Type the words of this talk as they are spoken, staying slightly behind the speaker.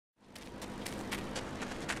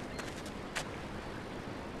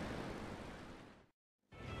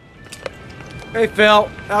Hey, Phil.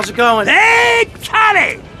 How's it going? Hey,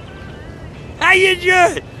 Tommy! How you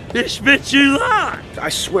doing? It's been too long. I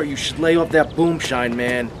swear you should lay off that boomshine,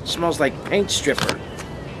 man. It smells like paint stripper.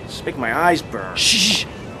 It's making my eyes burn. Shh,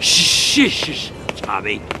 shh, shh, shh,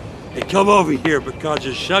 Tommy. Hey, come over here because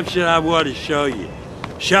there's something I want to show you.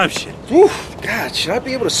 Something. Oof, God, should I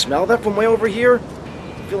be able to smell that from way over here?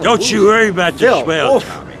 Don't you worry about the Phil, smell, oof.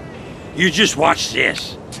 Tommy. You just watch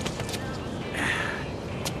this.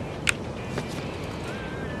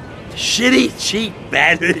 Shitty, cheap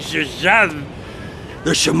banners or something.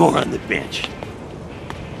 There's some more on the bench.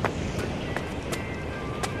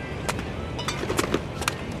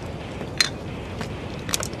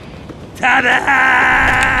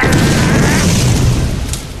 Ta-da!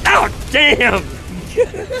 Oh, damn!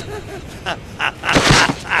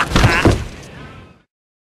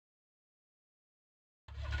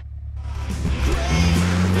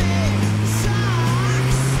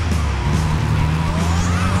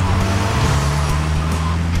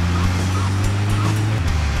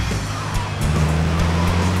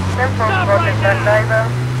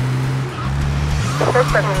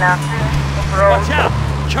 Stop right now! Watch out!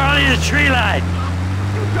 Charlie, the tree line!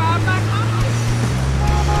 You drive like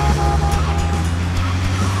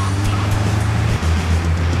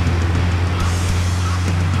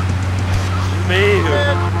Me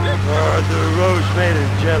or the rose made of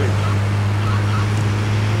jelly?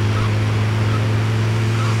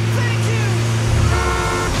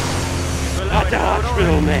 At the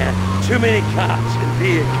hospital, man. Too many cops and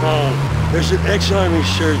Viet Cong. There's an ex-army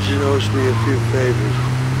surgeon owes me a few favors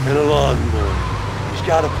and a lawnmower. He's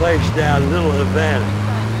got a place down Little Havana.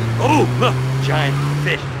 Oh, look, giant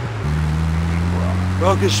fish.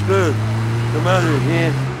 Broken spoon. Come under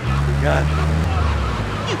again. Got it.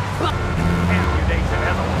 Ammunition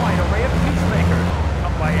has a wide array of peacemakers.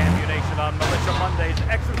 Come by Ammunition on Militia Mondays,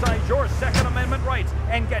 exercise your Second Amendment rights,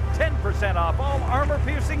 and get 10% off all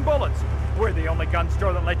armor-piercing bullets. We're the only gun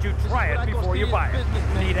store that lets you try it before you buy it.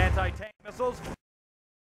 Need anti-tank missiles?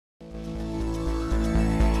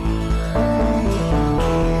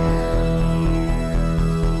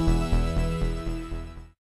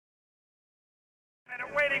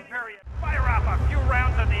 Waiting period. Fire up a few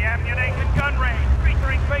rounds at the Ammunition gun range,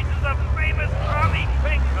 featuring faces of